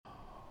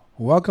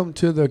Welcome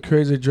to the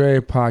Crazy Dre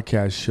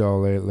podcast show,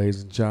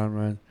 ladies and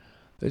gentlemen.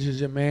 This is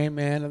your main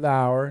man of the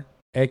hour,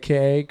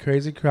 aka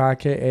Crazy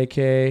Crockett,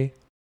 aka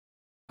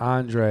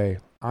Andre's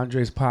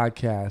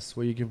podcast,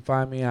 where you can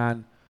find me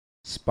on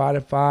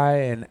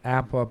Spotify and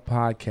Apple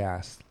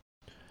Podcasts.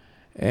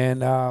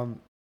 And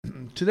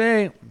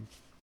today,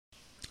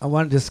 I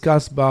want to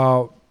discuss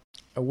about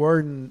a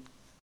word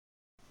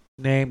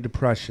named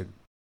depression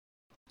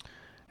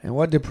and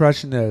what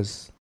depression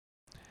is.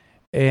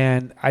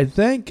 And I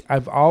think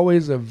I've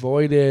always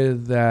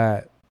avoided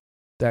that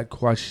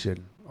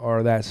question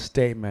or that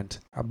statement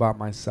about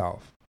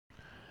myself.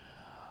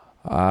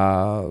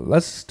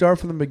 Let's start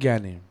from the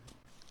beginning.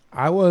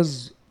 I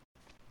was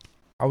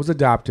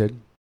adopted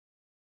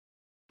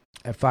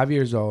at 5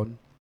 years old.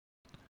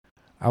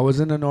 I was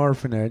in an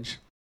orphanage,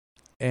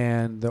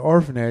 and the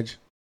orphanage,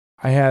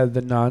 I had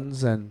the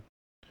nuns and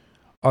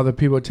other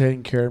people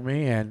taking care of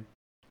me, and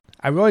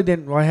I really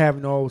didn't really have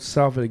no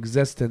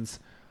self-existence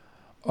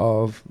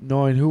of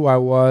knowing who I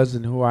was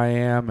and who I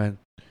am and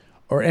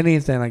or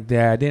anything like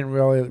that. I didn't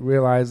really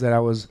realize that I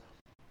was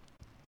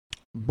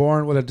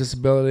born with a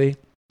disability,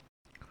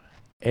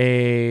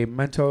 a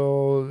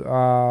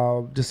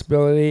mental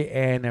disability,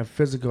 and a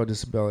physical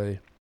disability.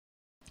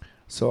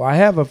 So I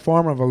have a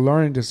form of a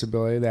learning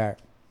disability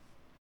that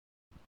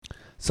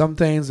some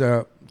things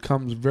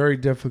comes very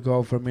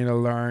difficult for me to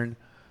learn.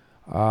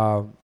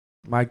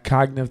 My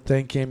cognitive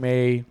thinking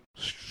may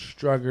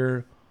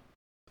struggle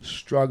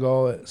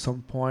at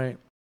some point.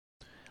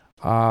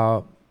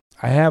 I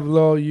have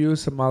little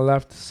use of my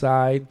left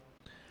side.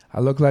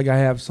 I look like I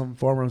have some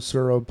form of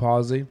cerebral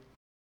palsy.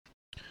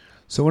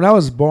 So when I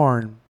was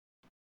born,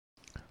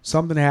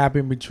 something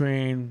happened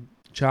between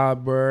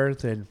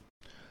childbirth, and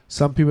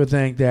some people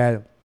think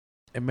that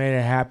it may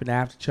have happened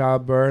after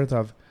childbirth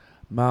of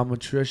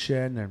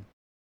malnutrition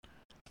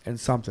and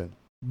something.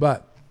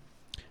 But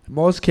in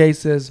most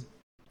cases,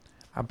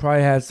 I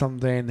probably had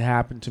something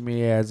happen to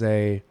me as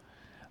a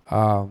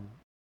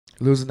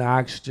losing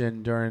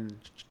oxygen during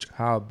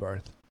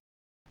childbirth.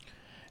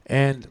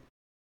 And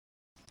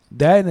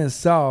that in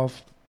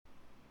itself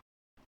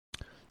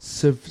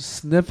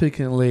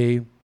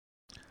significantly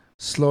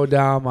slowed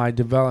down my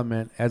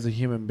development as a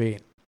human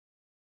being.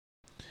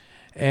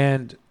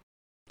 And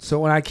so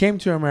when I came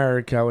to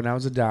America, when I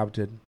was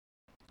adopted,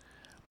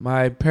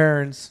 my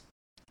parents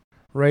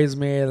raised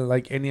me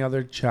like any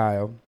other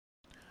child.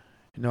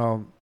 You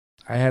know,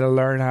 I had to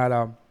learn how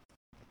to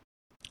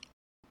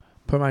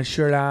put my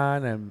shirt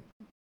on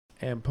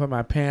and put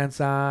my pants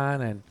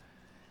on, and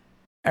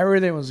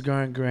everything was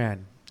going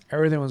grand.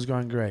 Everything was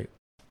going great.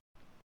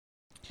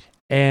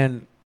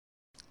 And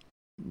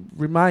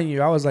remind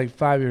you, I was like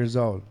 5 years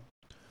old.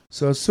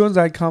 So as soon as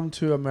I come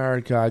to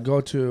America, I go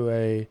to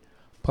a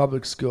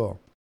public school.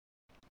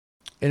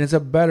 And it's a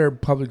better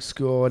public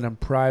school and a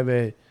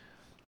private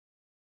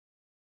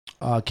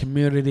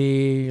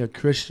community, a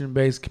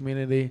Christian-based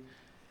community.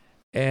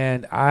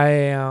 And I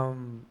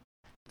am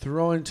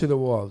thrown to the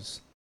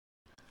wolves.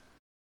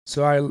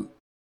 So I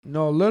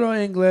know a little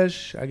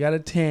English. I got a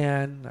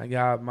tan. I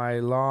got my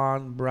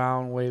long,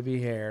 brown,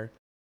 wavy hair.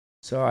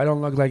 So I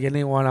don't look like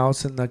anyone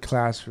else in the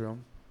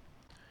classroom.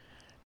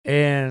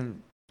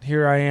 And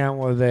here I am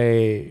with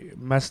a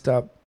messed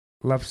up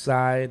left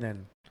side,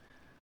 and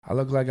I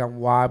look like I'm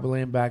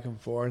wobbling back and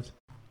forth.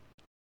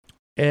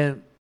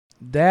 And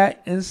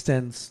that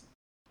instance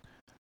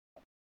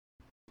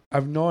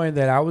of knowing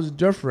that I was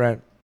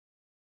different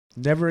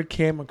never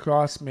came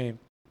across me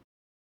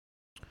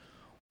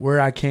where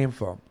I came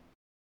from,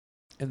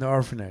 in the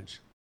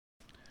orphanage.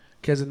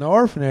 Because in the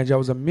orphanage, I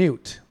was a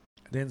mute.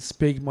 I didn't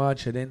speak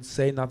much. I didn't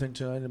say nothing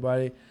to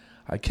anybody.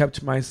 I kept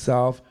to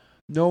myself.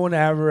 No one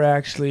ever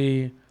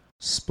actually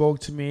spoke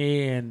to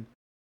me in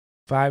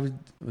 5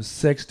 or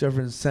 6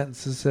 different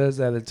sentences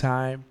at a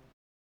time.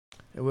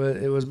 It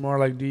was more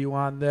like, do you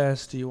want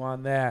this? Do you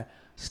want that?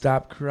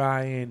 Stop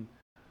crying.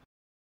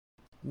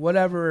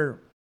 Whatever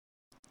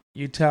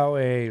you tell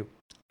an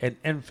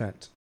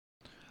infant.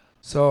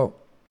 So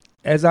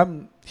as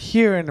I'm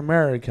here in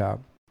America,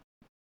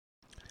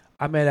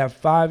 I'm at a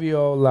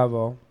 5-year-old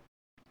level,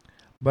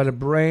 but a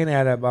brain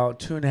at about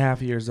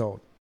 2.5 years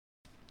old.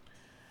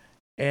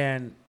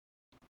 And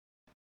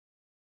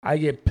I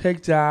get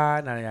picked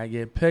on, and I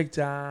get picked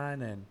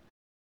on,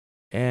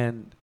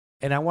 and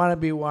I want to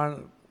be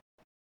one,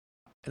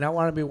 and I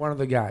want to be one of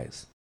the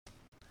guys.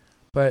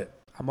 But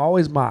I'm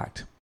always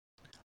mocked.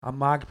 I'm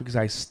mocked because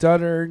I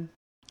stuttered.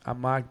 I'm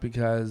mocked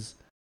because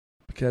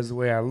the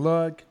way I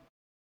look.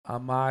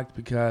 I'm mocked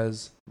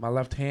because my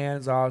left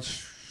hand's all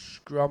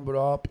scrumbled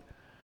up.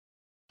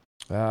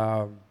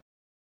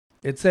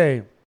 It's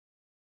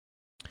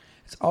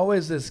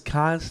always this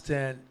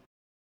constant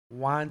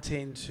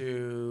wanting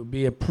to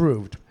be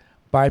approved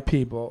by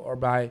people or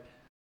by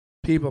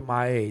people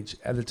my age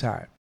at the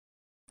time.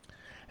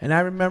 And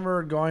I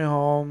remember going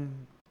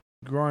home,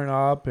 growing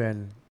up,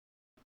 and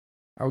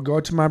I would go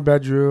to my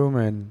bedroom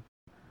and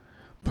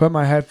put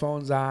my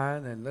headphones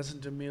on and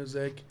listen to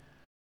music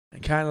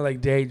and kind of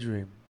like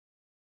daydream.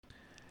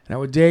 And I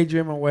would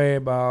daydream away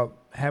about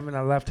having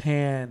a left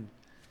hand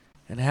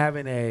and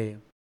having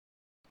an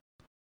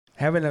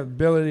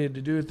ability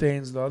to do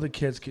things the other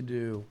kids could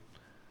do.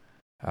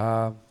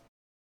 I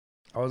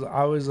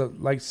always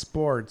like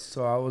sports,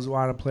 so I always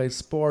want to play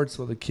sports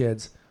with the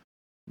kids.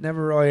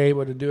 Never really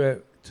able to do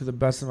it to the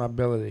best of my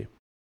ability.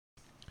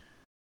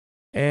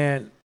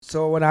 And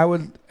so when I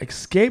would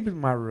escape in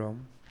my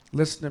room,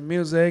 listen to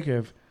music,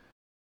 if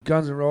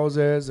Guns N'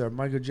 Roses or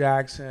Michael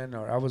Jackson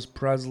or Elvis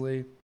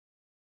Presley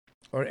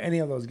or any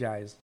of those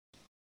guys,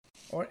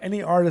 or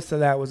any artist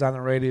that was on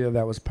the radio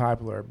that was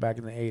popular back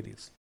in the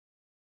 80s.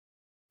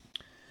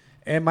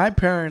 And my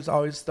parents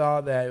always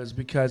thought that it was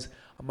because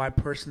of my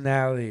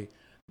personality,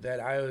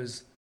 that I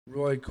was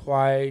really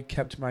quiet,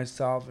 kept to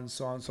myself, and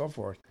so on and so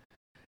forth.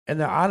 And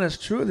the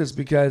honest truth is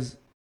because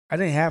I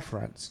didn't have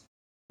friends.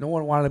 No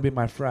one wanted to be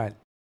my friend.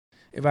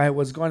 If I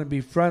was going to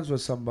be friends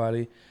with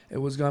somebody, it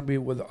was going to be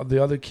with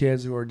the other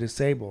kids who were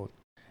disabled.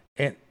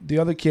 And the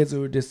other kids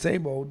who were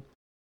disabled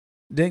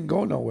didn't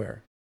go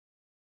nowhere.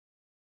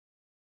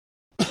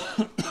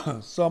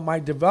 So my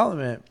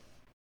development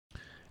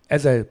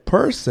as a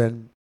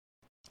person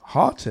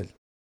halted.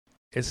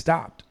 It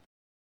stopped.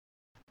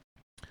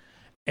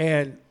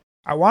 And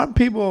I want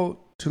people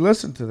to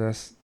listen to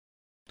this.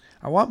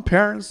 I want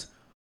parents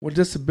with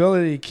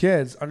disability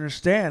kids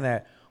understand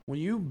that when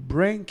you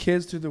bring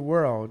kids to the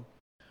world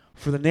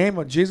for the name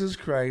of Jesus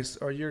Christ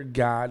or your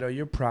God or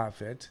your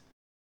prophet,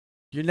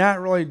 you're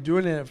not really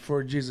doing it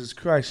for Jesus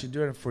Christ. You're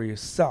doing it for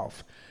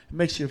yourself. It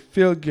makes you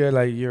feel good,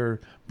 like you're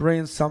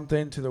bringing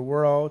something to the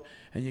world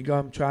and you're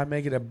going to try and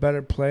make it a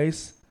better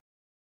place.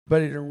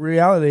 But in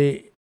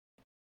reality,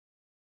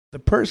 the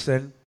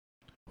person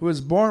who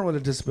is born with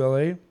a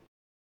disability,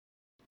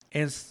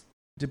 and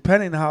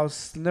depending on how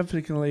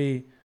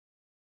significantly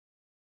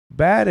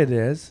bad it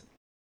is,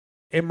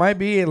 it might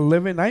be a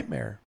living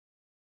nightmare.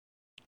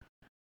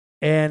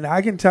 And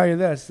I can tell you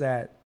this,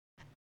 that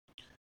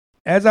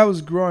as I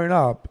was growing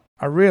up,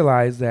 I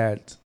realized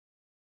that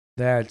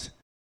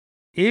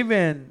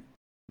even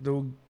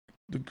the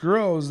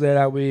girls that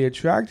I would be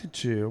attracted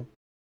to,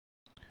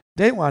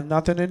 they want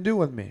nothing to do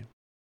with me.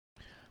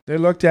 They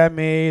looked at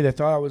me, they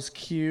thought I was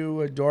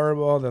cute,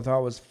 adorable, they thought I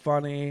was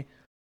funny.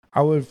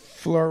 I would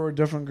flirt with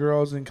different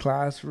girls in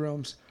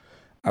classrooms.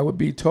 I would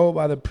be told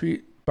by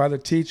the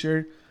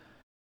teacher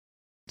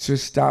to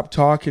stop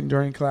talking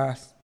during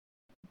class.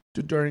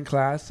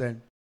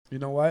 And you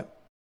know what?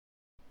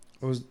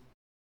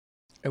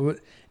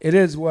 It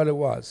is what it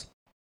was.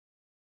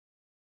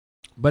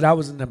 But I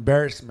was an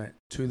embarrassment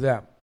to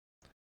them.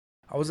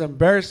 I was an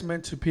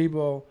embarrassment to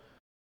people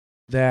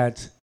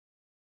that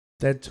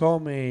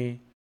told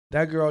me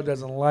that girl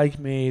doesn't like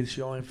me,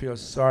 she only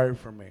feels sorry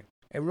for me.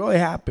 It really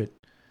happened.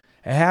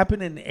 It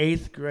happened in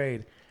 8th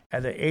grade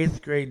at the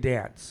 8th grade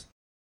dance.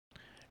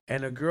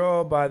 And a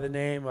girl by the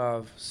name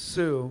of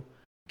Sue,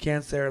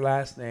 can't say her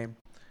last name,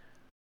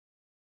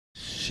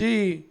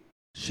 she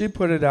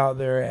put it out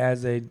there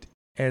as a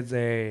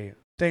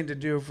thing to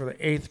do for the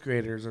 8th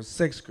graders or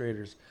 6th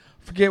graders.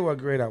 Forget what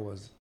grade I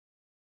was.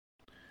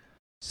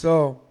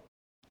 So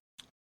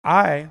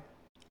I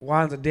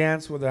wanted to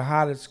dance with the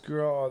hottest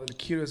girl or the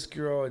cutest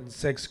girl in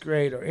 6th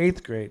grade or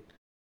 8th grade.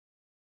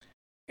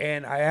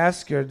 And I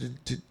asked her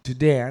to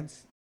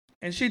dance,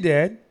 and she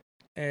did.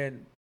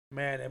 And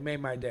man, it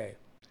made my day.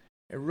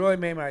 It really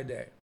made my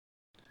day.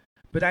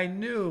 But I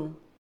knew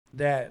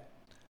that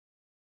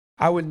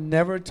I would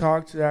never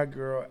talk to that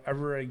girl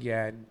ever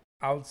again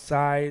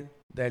outside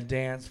that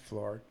dance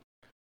floor.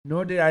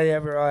 Nor did I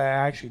ever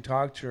actually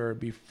talk to her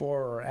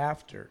before or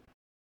after.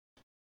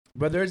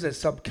 But there's a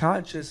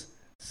subconscious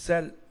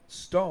set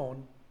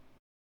stone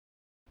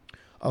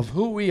of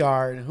who we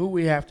are and who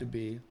we have to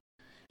be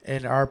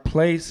and our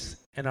place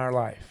in our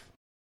life.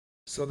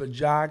 So the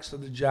jocks are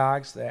the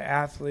jocks, the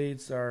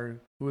athletes are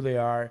who they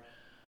are,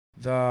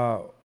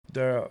 the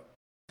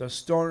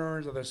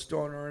stoners are the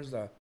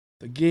stoners,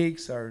 the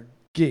geeks are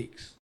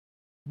geeks.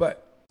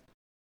 But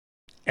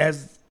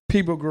as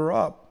people grow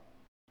up,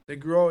 they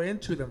grow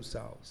into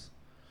themselves.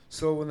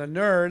 So when the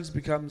nerds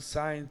become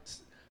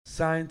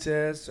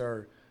scientists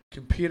or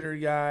computer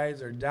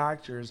guys or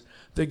doctors,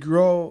 they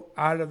grow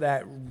out of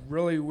that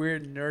really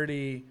weird,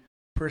 nerdy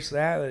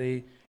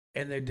personality,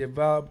 and they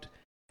developed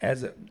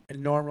as a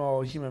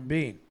normal human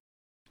being.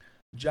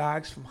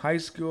 Jocks from high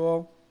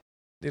school,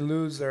 they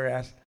lose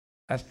their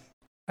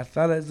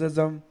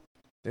athleticism,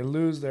 they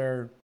lose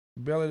their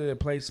ability to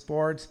play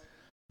sports.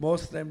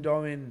 Most of them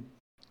don't even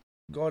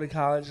go to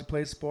college to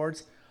play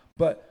sports,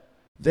 but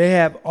they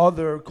have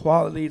other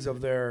qualities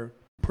of their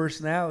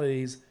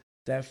personalities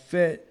that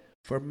fit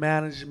for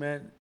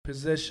management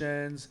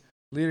positions,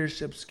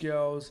 leadership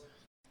skills,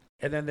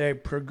 and then they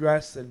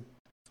progress and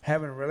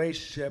have a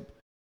relationship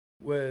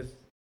with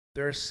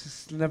their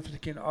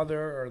significant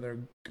other or their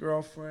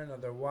girlfriend or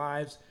their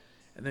wives,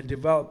 and then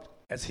develop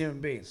as human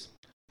beings.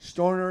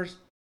 Stoners,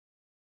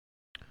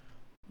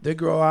 they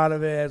grow out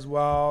of it as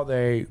well.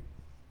 They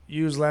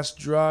use less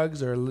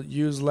drugs or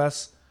use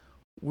less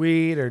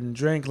weed or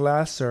drink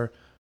less, or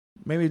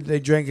maybe they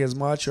drink as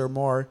much or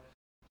more,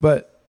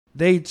 but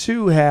they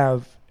too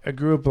have a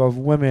group of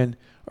women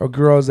or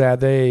girls that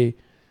they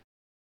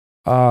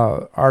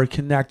are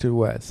connected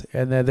with,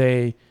 and that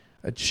they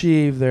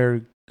achieve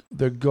their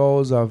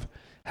goals of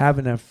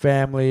having a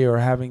family or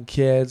having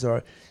kids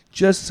or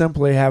just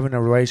simply having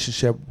a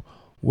relationship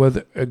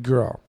with a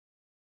girl.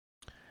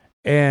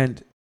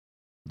 And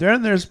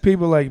then there's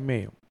people like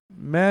me,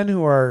 men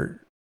who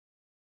are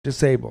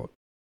disabled.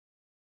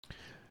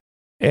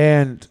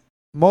 And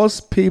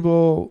most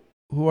people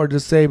who are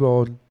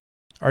disabled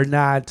are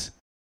not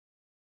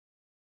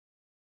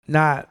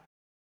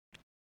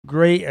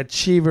great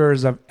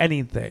achievers of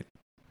anything.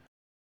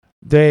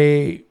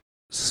 They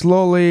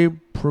slowly,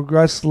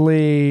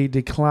 progressively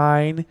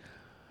decline.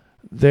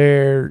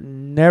 They're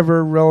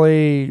never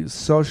really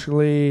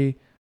socially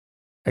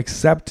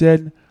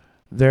accepted.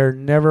 They're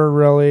never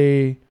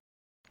really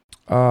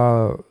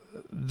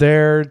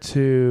there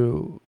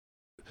to.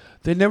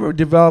 They never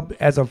develop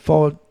as a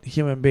full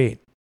human being.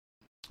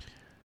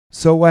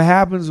 So what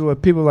happens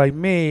with people like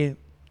me,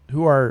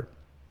 who are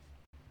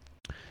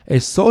a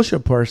social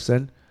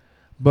person,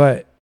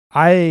 but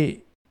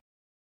I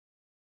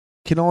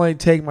can only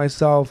take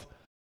myself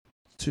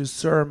to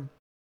certain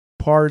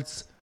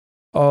parts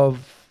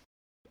of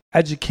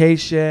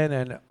education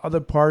and other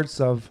parts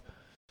of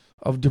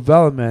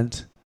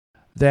development,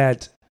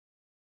 that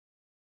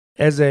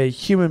as a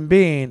human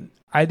being,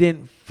 I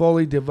didn't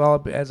fully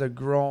develop as a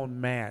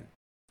grown man.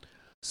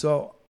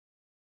 So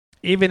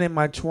even in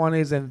my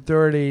 20s and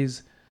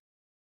 30s,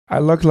 I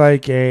looked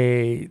like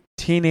a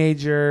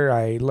teenager.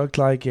 I looked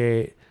like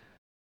a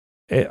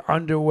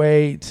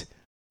underweight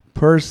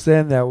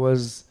person that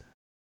was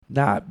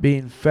not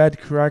being fed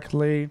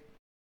correctly.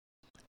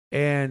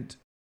 And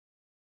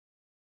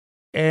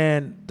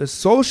the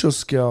social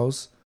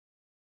skills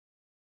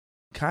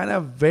kind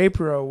of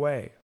vapor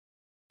away.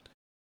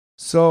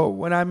 So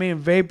when I mean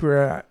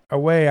vapor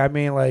away, I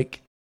mean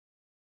like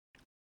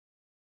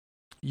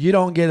you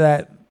don't get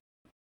that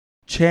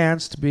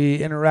chance to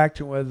be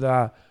interacting with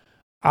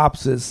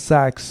opposite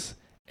sex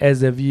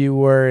as if you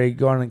were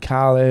going to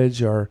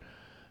college or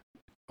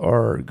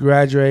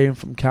graduating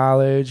from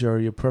college or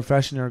your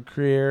professional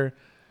career.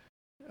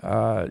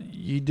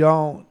 You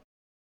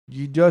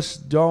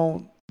just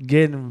don't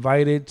get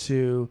invited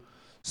to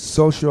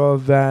social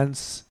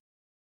events.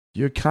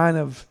 You're kind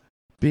of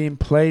being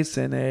placed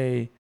in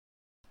a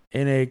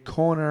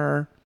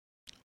corner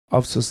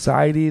of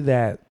society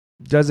that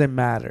doesn't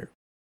matter.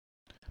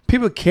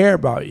 People care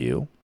about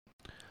you,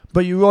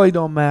 but you really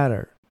don't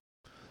matter.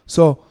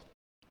 So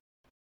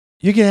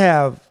you can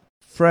have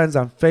friends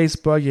on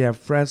Facebook, you have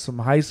friends from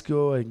high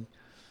school and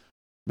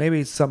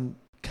maybe some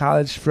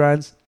college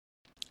friends,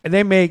 and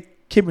they may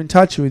keep in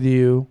touch with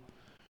you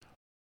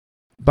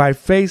by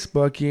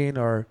Facebooking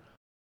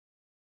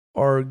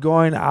or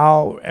going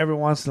out every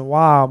once in a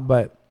while.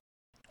 But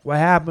what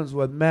happens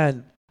with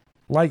men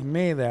like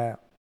me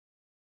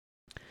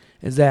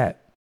is that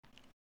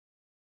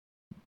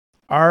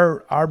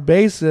our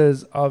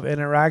basis of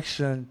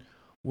interaction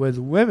with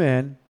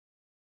women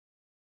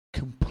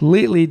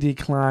completely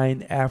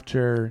declined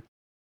after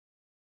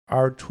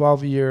our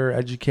 12-year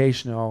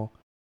educational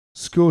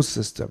school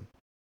system,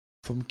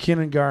 from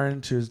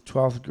kindergarten to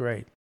 12th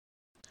grade.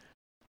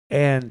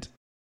 And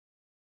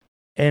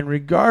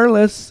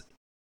regardless,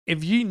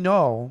 if you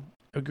know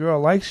a girl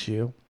likes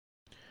you,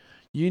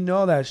 you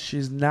know that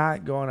she's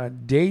not going to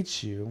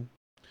date you,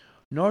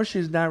 nor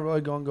she's not really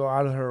going to go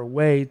out of her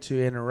way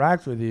to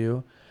interact with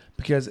you,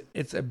 because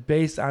it's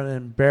based on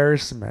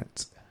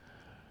embarrassment.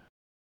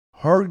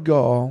 Her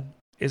goal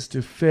is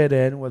to fit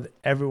in with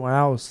everyone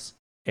else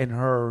in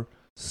her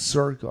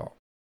circle.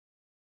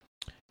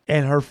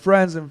 And her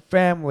friends and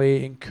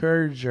family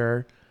encourage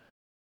her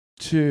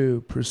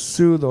to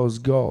pursue those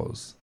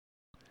goals.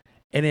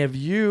 And if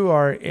you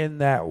are in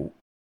that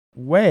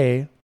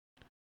way,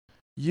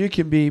 you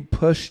can be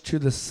pushed to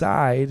the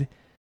side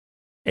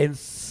and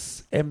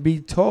be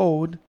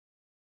told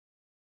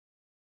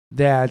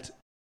that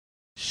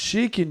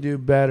she can do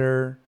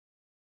better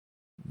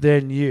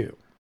than you.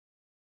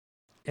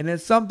 And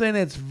it's something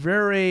that's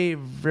very,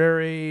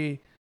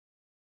 very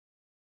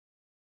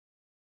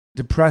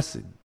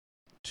depressing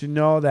to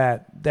know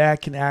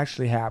that can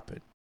actually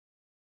happen.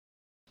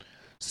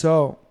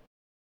 So,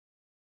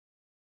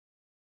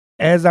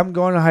 as I'm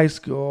going to high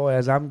school,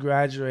 as I'm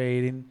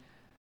graduating,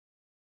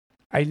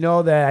 I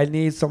know that I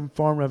need some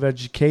form of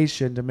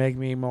education to make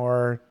me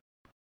more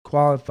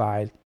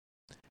qualified.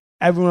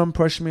 Everyone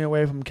pushed me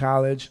away from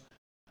college.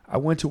 I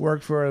went to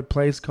work for a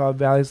place called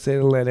Valley State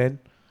of Linen,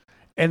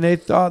 and they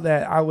thought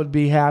that I would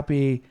be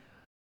happy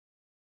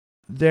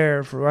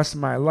there for the rest of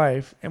my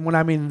life. And when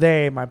I mean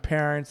they, my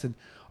parents and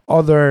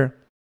other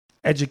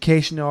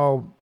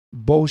educational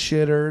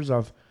bullshitters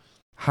of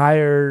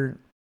higher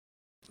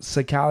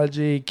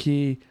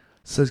psychological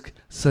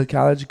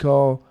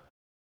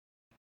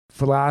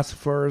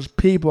philosophers,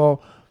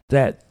 people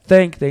that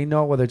think they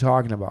know what they're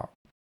talking about.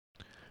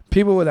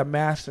 People with a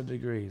master's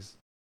degrees.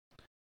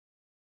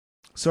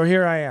 So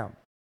here I am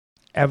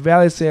at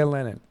Valley State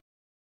Linen.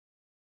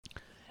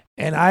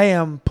 And I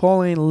am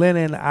pulling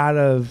linen out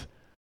of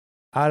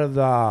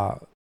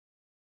the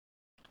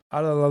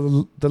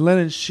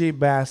linen sheet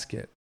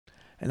basket.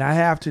 and I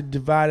have to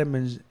divide them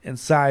in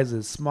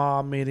sizes: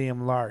 small,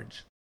 medium,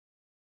 large.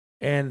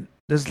 And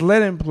this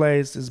linen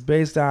place is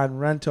based on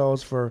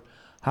rentals for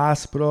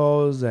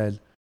hospitals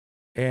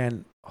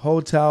and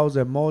hotels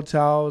and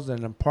motels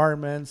and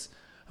apartments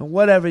and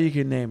whatever you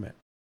can name it,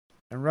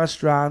 and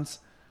restaurants.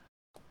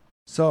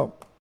 So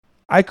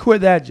I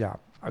quit that job.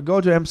 I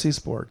go to MC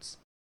Sports,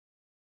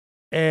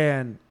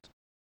 and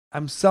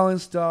I'm selling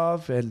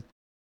stuff, and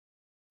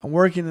I'm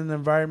working in an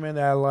environment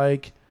that I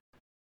like,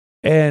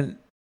 and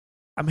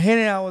I'm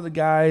hanging out with the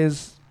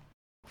guys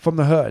from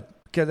the hood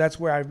because that's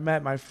where I've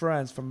met my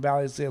friends from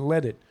Valley of St.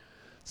 Leonard.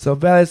 So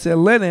Valley of St.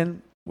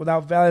 Leonard,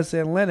 without Valley of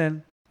St.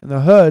 Leonard in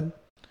the hood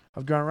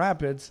of Grand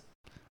Rapids,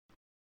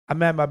 I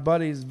met my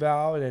buddies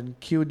Val and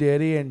Q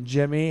Diddy and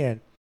Jimmy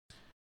and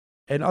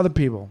other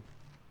people.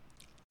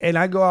 And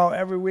I go out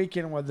every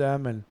weekend with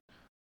them, and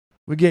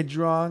we get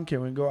drunk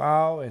and we go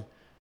out, and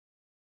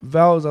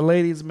Val's a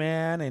ladies'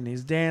 man and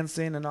he's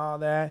dancing and all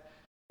that.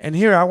 And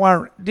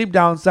here deep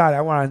down inside,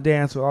 I want to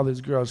dance with all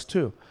these girls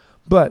too.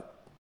 But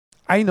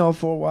I know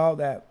for a while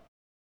that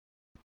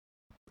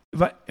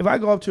if I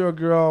go up to a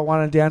girl and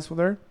want to dance with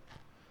her,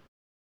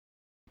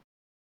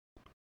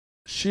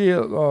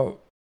 she'll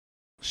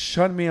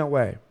shun me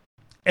away.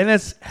 And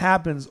this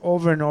happens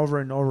over and over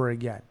and over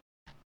again.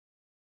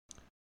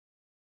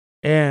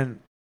 And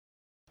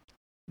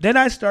then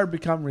I started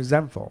becoming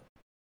resentful.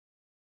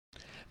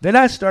 Then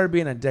I started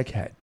being a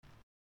dickhead.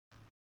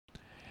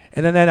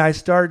 And then I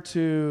started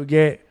to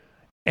get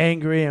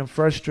angry and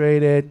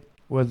frustrated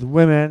with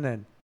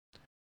women,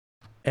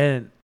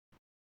 and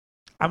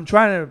I'm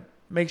trying to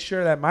make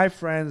sure that my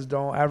friends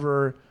don't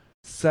ever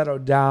settle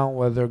down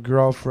with their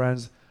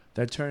girlfriends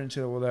that turn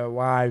into their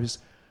wives.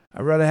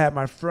 I'd rather have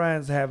my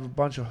friends have a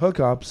bunch of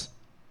hookups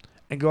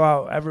and go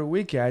out every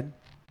weekend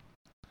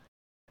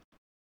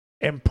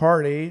and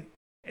party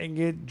and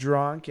get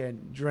drunk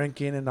and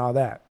drinking and all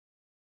that.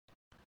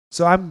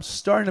 So I'm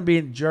starting to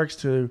be jerks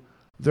to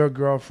their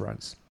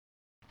girlfriends.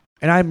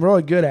 And I'm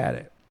really good at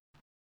it.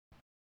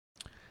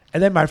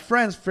 And then my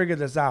friends figured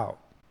this out.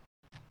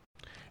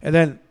 And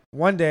then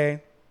one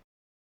day,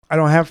 I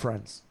don't have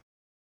friends.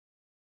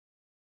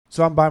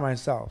 So I'm by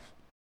myself.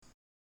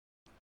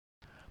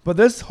 But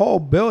this whole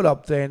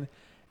build-up thing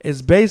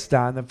is based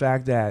on the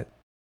fact that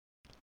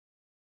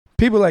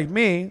people like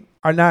me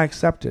are not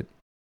accepted.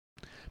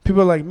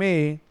 People like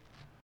me,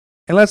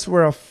 unless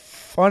we're a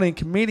funny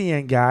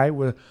comedian guy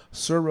with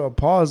cerebral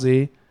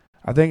palsy,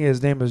 I think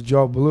his name is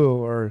Joe Blue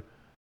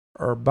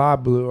or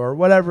Bob Blue or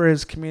whatever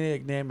his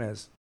comedic name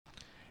is.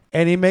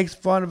 And he makes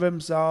fun of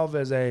himself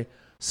as a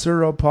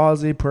cerebral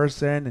palsy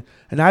person.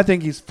 And I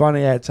think he's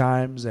funny at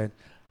times. And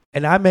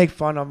I make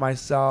fun of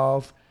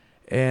myself.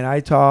 And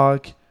I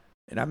talk.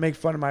 And I make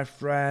fun of my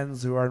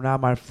friends who are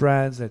not my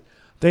friends. And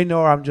they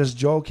know I'm just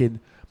joking.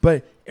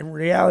 But in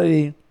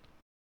reality,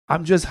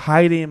 I'm just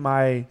hiding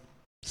my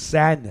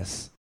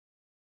sadness.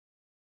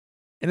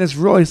 And it's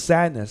really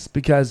sadness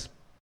because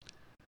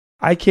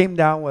I came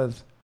down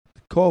with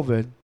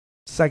COVID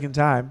second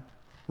time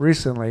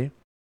recently.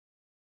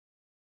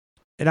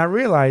 And I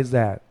realized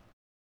that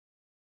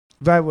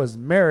if I was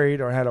married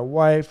or had a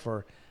wife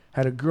or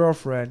had a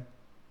girlfriend,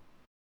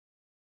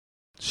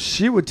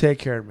 she would take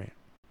care of me.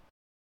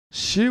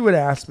 She would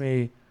ask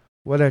me,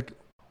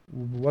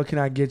 what can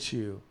I get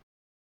you?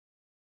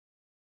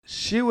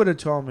 She would have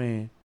told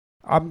me,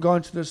 I'm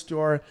going to the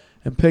store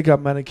and pick up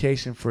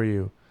medication for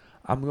you.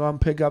 I'm going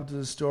to pick up to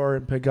the store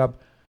and pick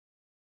up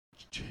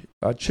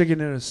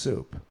chicken in a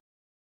soup.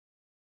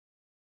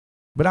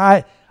 But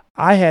I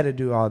had to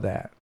do all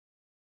that.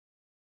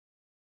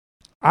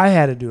 I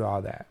had to do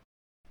all that.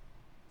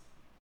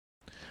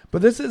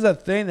 But this is a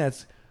thing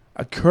that's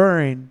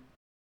occurring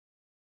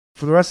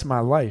for the rest of my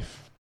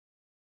life.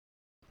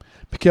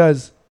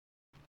 Because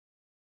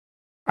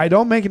I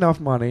don't make enough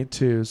money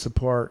to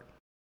support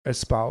a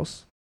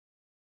spouse.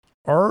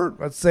 Or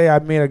let's say I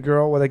meet a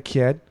girl with a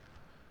kid.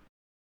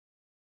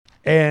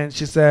 And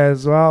she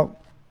says, well,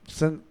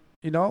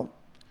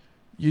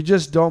 you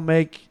just don't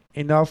make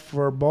enough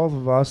for both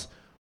of us.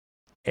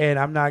 And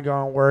I'm not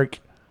going to work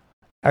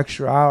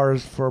extra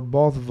hours for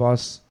both of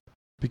us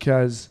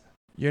because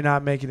you're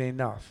not making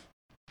enough.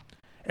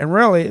 And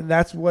really,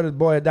 that's what it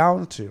boiled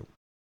down to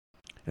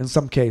in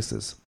some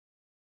cases.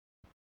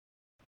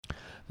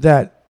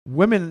 That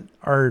women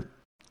are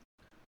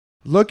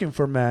looking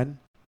for men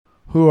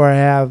who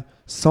have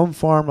some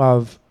form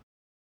of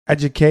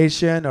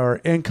education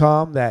or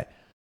income that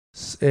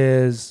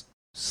is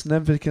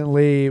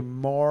significantly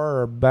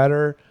more or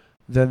better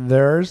than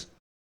theirs.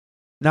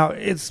 Now,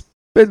 it's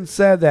been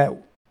said that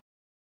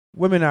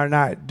women are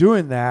not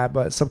doing that,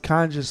 but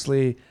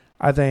subconsciously,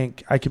 I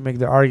think I can make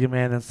the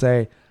argument and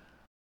say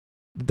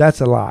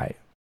that's a lie.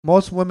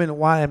 Most women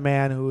want a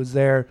man who's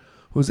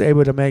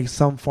able to make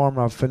some form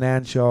of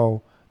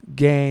financial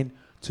gain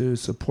to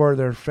support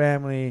their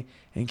family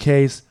in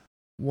case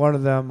one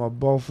of them or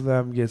both of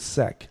them gets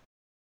sick.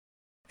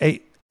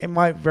 It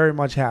might very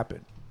much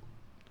happen.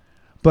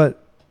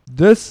 But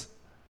this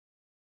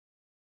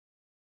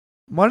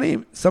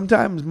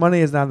sometimes money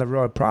is not the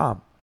real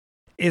problem.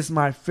 is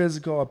my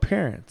physical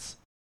appearance.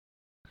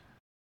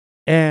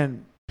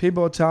 And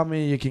people tell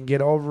me you can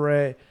get over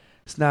it.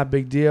 It's not a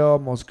big deal.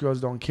 Most girls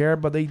don't care,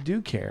 but they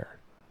do care.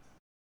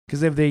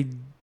 Because if they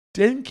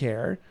didn't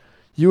care,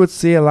 you would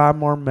see a lot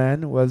more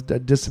men with a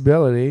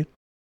disability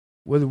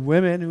with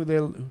women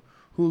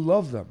who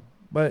love them.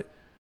 But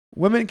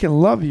women can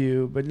love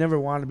you but never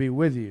want to be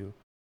with you.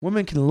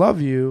 Women can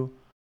love you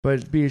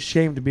but be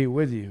ashamed to be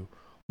with you.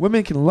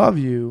 Women can love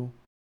you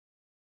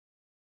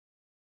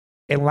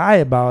and lie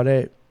about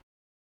it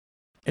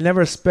and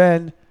never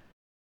spend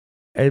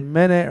a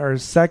minute or a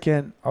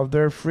second of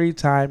their free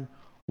time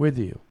with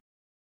you.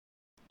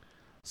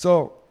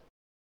 So,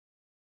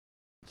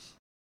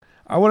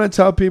 I want to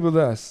tell people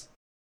this.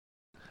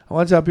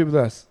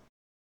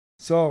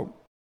 So,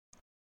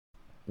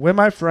 when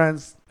my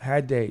friends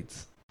had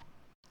dates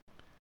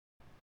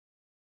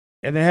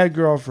and they had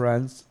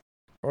girlfriends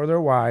or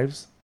their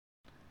wives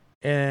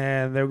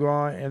and they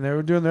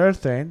were doing their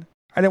thing,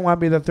 I didn't want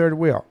to be the third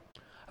wheel.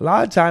 A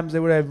lot of times they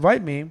would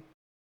invite me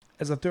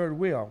as a third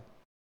wheel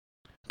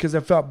because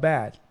it felt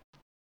bad.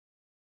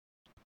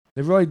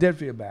 They really did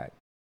feel bad.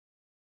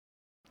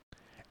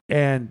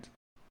 And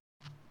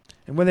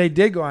when they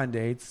did go on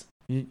dates,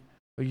 you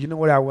know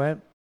what I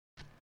went?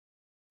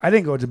 I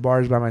didn't go to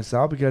bars by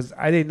myself because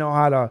I didn't know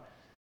how to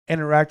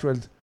interact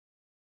with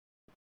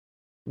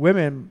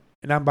women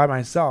and I'm by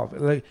myself.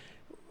 Like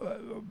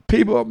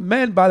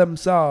men by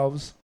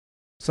themselves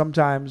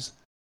sometimes,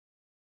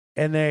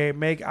 and they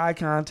make eye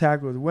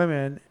contact with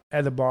women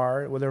at the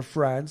bar with their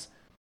friends,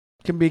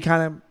 can be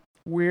kind of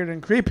weird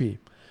and creepy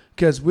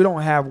because we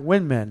don't have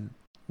wing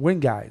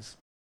guys.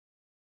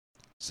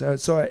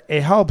 So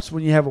it helps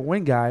when you have a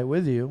wing guy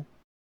with you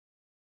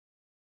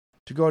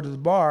to go to the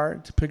bar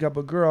to pick up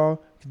a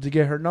girl to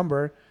get her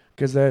number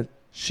because that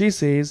she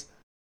sees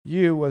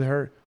you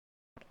with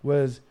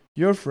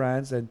your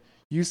friends and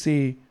you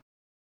see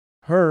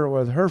her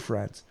with her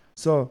friends.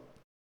 So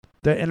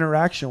the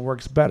interaction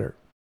works better.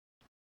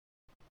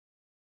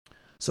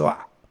 So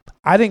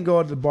I didn't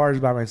go to the bars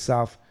by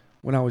myself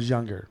when I was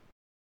younger.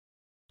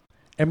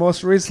 And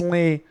most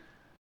recently,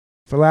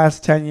 for the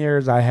last 10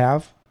 years, I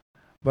have.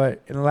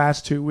 But in the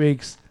last 2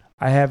 weeks,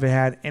 I haven't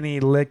had any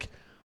lick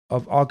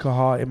of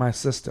alcohol in my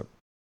system.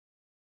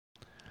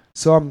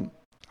 So I'm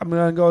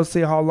going to go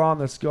see how long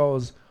this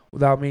goes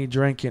without me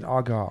drinking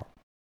alcohol.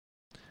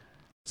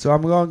 So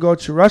I'm going to go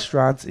to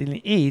restaurants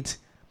and eat,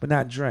 but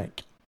not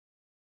drink.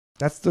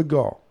 That's the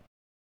goal.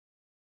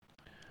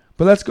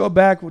 But let's go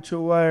back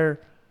to where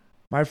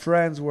my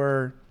friends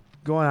were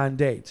going on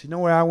dates. You know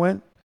where I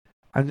went?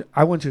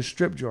 I went to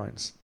strip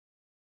joints.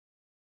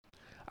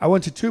 I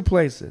went to 2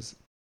 places.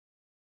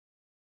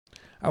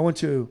 I went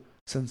to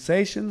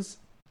Sensations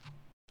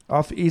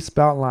off the East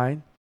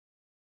Beltline,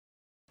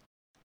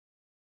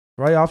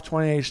 right off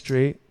 28th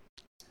Street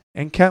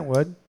in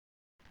Kentwood.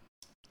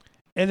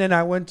 And then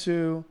I went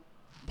to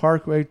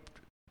Parkway.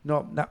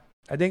 No,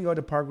 I didn't go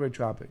to Parkway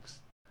Tropics.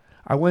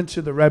 I went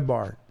to the Red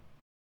Barn.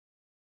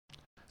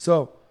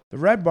 So the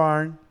Red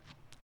Barn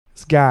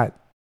has got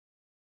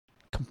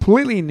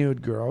completely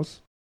nude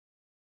girls,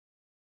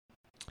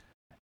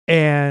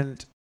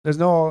 and there's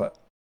no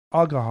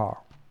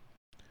alcohol.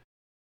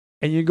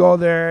 And you go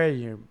there, and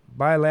you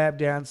buy lap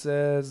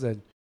dances,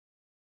 and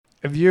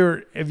if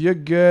you're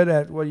good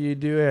at what you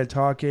do at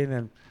talking,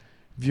 and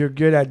if you're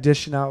good at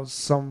dishing out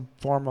some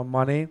form of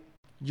money,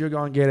 you're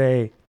gonna get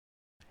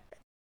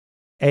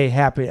a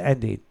happy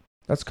ending.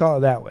 Let's call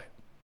it that way.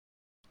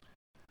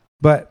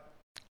 But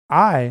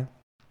I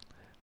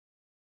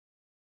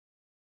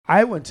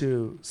went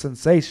to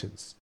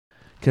Sensations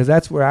because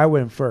that's where I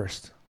went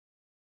first.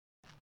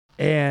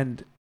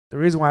 And the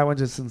reason why I went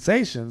to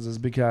Sensations is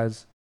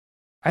because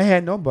I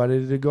had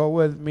nobody to go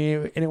with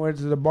me anywhere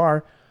to the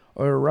bar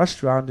or a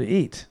restaurant to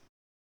eat.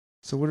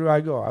 So where do I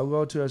go? I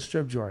go to a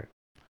strip joint,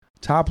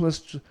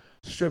 topless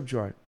strip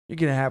joint. You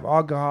can have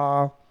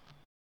alcohol.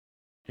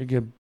 You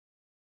can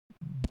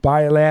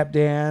buy a lap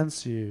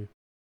dance. You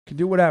can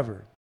do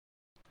whatever.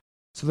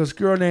 So this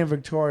girl named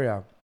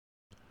Victoria,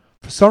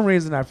 for some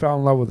reason I fell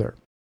in love with her.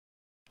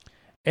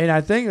 And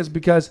I think it's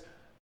because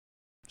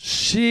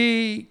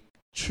she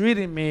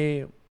treated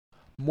me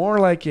more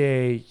like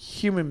a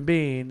human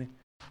being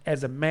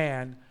as a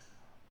man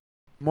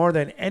more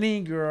than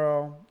any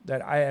girl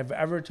that I have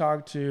ever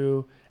talked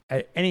to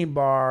at any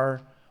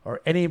bar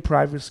or any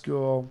private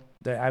school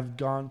that I've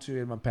gone to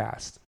in my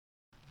past.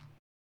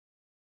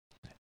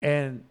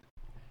 And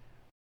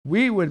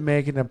we would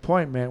make an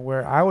appointment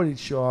where I would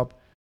show up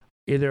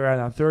either on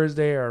a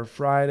Thursday or a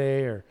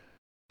Friday or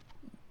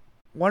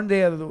one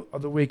day of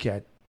the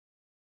weekend.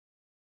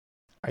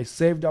 I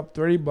saved up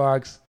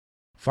 $30,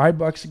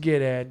 $5 to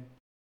get in,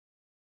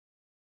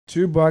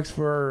 $2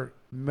 for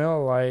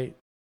Miller Lite,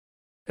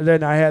 and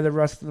then I had the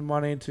rest of the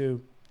money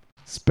to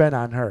spend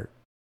on her.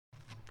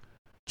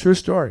 True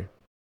story.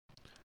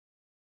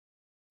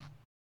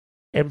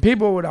 And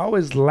people would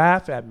always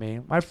laugh at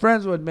me. My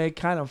friends would make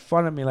kind of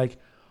fun of me, like,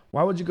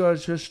 why would you go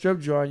to a strip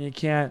joint and you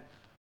can't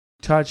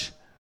touch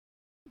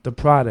the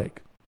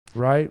product,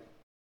 right?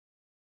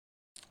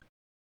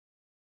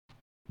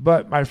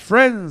 But my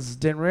friends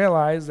didn't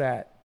realize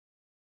that,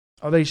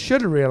 or they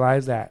should have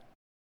realized that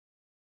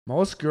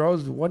most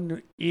girls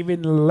wouldn't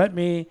even let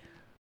me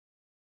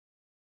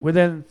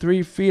within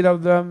 3 feet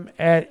of them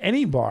at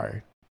any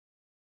bar.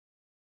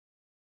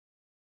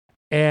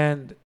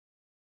 And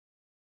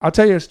I'll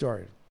tell you a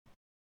story.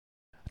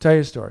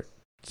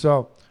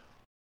 So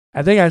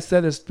I think I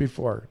said this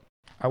before.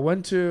 I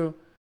went to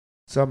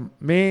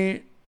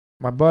me,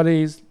 my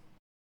buddies,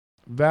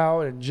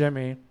 Val and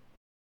Jimmy,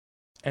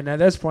 and at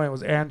this point it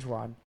was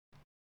Antoine.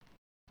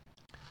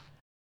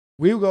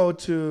 We go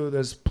to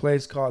this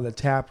place called the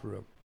Tap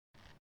Room.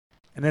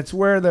 And it's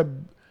where the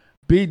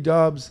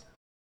B-Dubs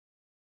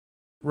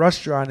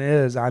restaurant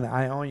is on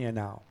Ionia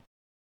now.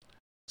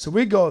 So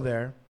we go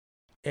there,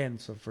 and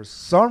so for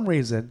some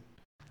reason,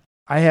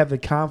 I have the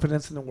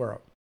confidence in the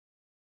world.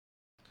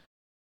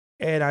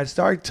 And I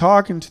start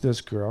talking to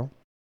this girl,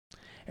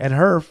 and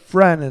her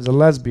friend is a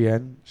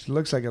lesbian. She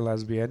looks like a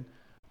lesbian.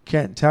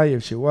 Can't tell you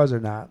if she was or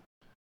not.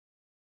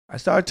 I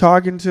start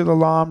talking to the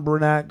long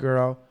brunette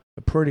girl,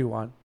 the pretty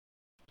one.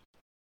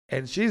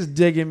 And she's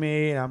digging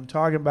me, and I'm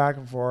talking back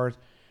and forth.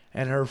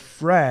 And her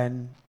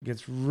friend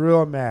gets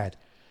real mad.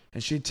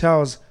 And she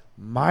tells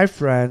my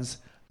friends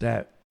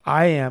that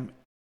I am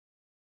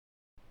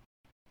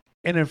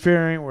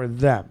interfering with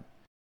them.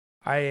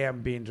 I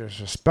am being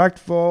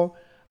disrespectful.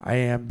 I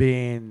am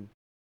being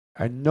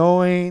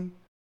annoying.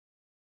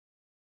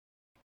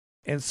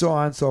 And so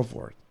on and so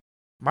forth.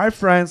 My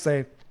friends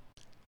say,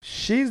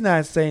 she's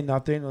not saying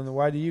nothing, and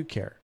why do you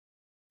care?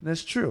 And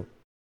it's true.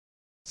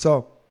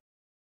 So,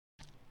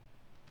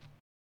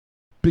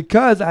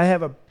 because I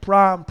have a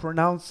problem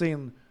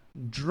pronouncing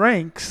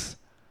drinks,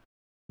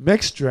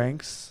 mixed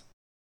drinks,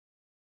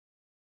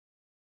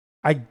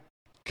 I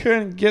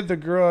couldn't give the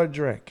girl a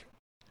drink.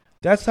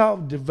 That's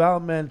how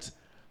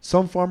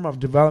some form of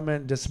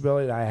development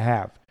disability I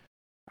have.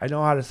 I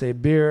know how to say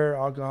beer,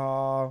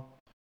 alcohol,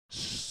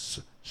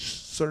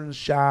 certain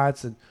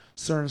shots, and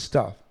certain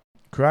stuff.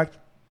 Correct?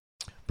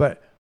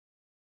 But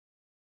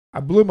I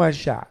blew my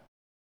shot.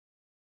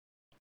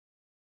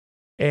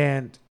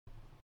 And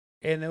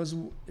it's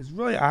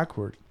really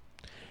awkward.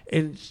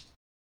 And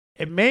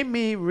it made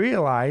me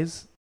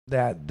realize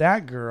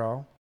that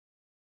girl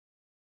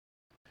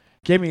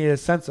gave me a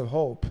sense of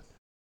hope.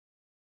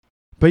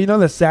 But you know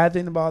the sad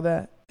thing about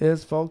that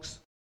is, folks,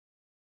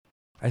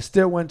 I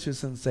still went to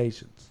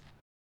Sensations.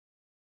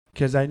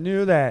 Because I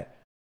knew that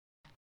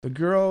the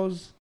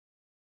girls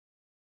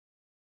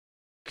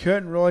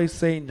couldn't really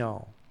say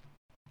no.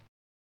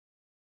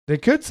 They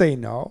could say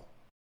no.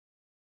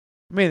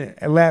 I mean,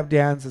 a lap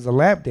dance is a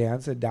lap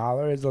dance.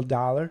 $1 is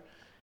 $1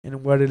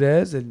 and what it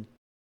is. And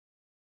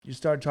you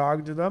start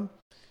talking to them.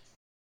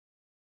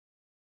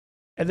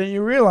 And then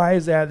you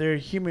realize that they're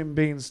human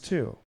beings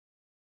too.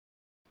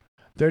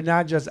 They're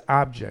not just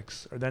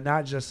objects, or they're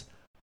not just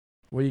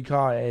what you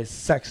call a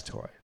sex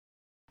toy.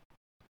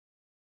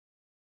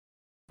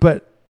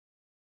 But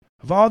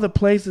of all the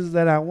places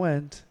that I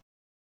went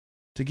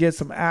to get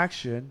some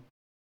action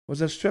was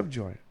a strip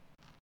joint.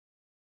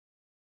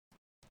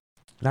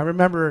 And I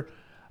remember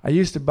I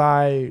used to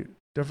buy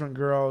different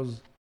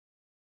girls.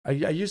 I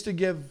used to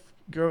give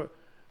the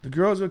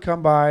girls would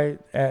come by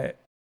at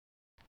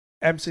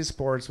MC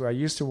Sports where I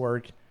used to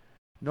work,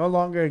 no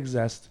longer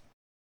exist.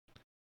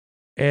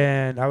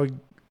 And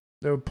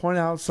they would point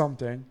out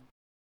something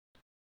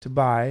to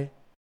buy,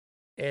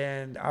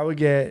 and I would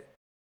get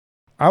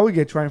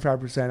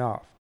 25%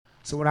 off.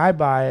 So when I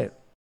buy it,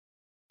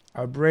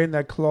 I would bring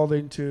that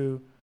clothing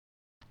to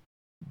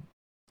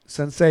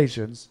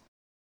Sensations,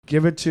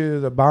 give it to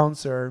the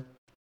bouncer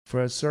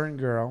for a certain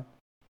girl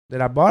that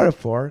I bought it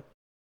for,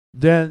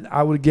 then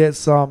I would get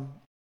some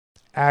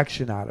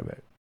action out of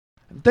it.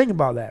 And think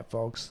about that,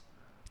 folks.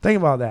 Think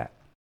about that.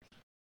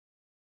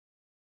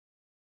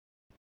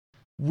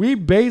 I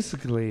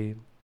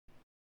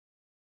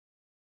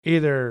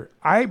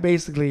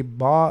basically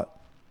bought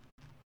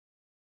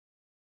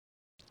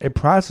a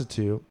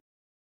prostitute,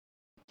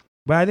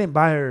 but I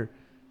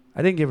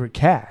didn't give her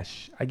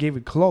cash. I gave her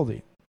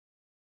clothing.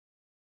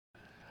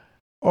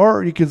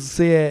 Or you could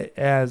see it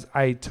as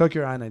I took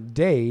her on a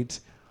date,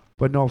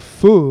 but no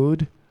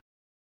food,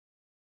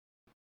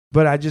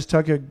 but I just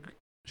took her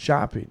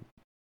shopping.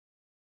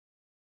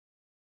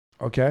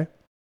 Okay?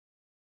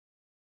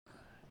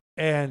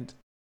 And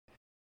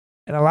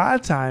a lot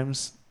of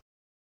times,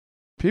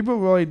 people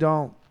really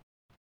don't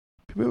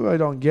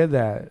get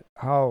that,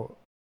 how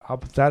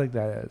pathetic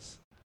that is.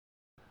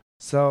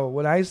 So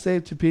when I say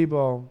to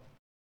people,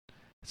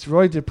 it's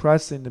really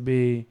depressing to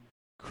be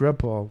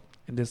crippled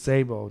and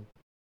disabled,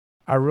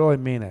 I really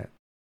mean it.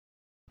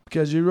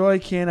 Because you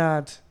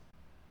cannot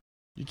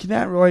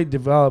really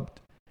develop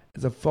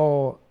as a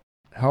full,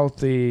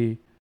 healthy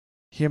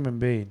human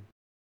being.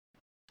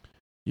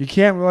 You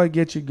can't really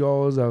get your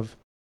goals of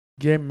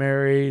getting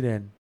married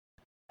and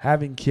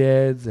having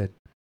kids, and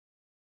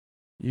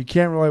you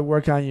can't really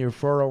work on your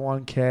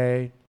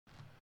 401k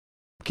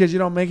because you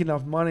don't make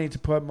enough money to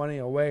put money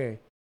away.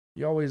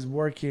 You're always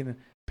working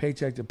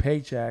paycheck to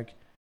paycheck,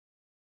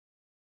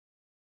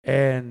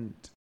 and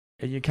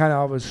and you kind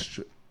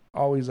of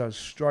always are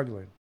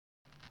struggling.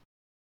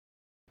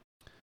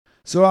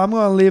 So I'm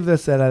going to leave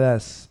this at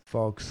this,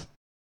 folks.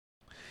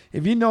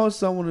 If you know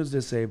someone who's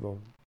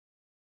disabled,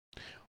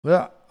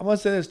 well, I'm going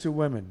to say this to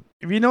women.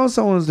 If you know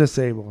someone who's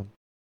disabled,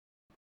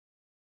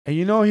 and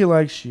you know he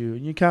likes you,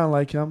 and you kind of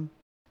like him,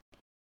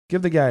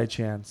 give the guy a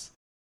chance.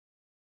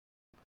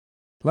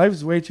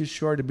 Life's way too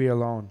short to be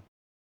alone.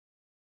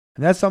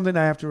 And that's something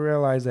I have to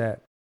realize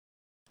that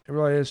it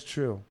really is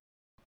true.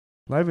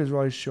 Life is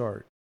really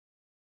short.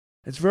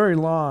 It's very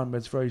long, but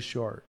it's very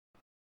short.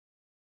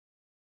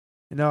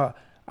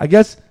 I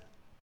guess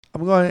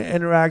I'm going to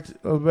interact a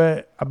little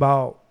bit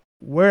about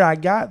where I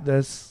got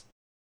this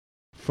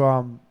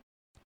from,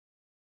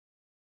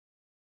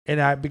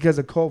 and because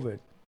of COVID.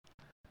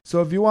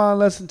 So if you want to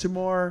listen to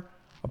more,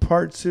 a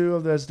part 2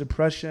 of this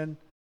depression,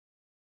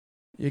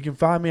 you can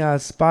find me on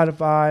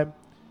Spotify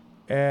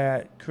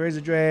at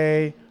Crazy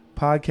Dre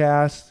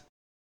Podcast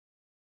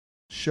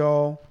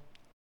Show.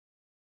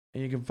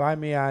 And you can find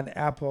me on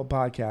Apple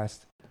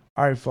Podcast.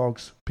 All right,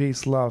 folks.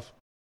 Peace, love.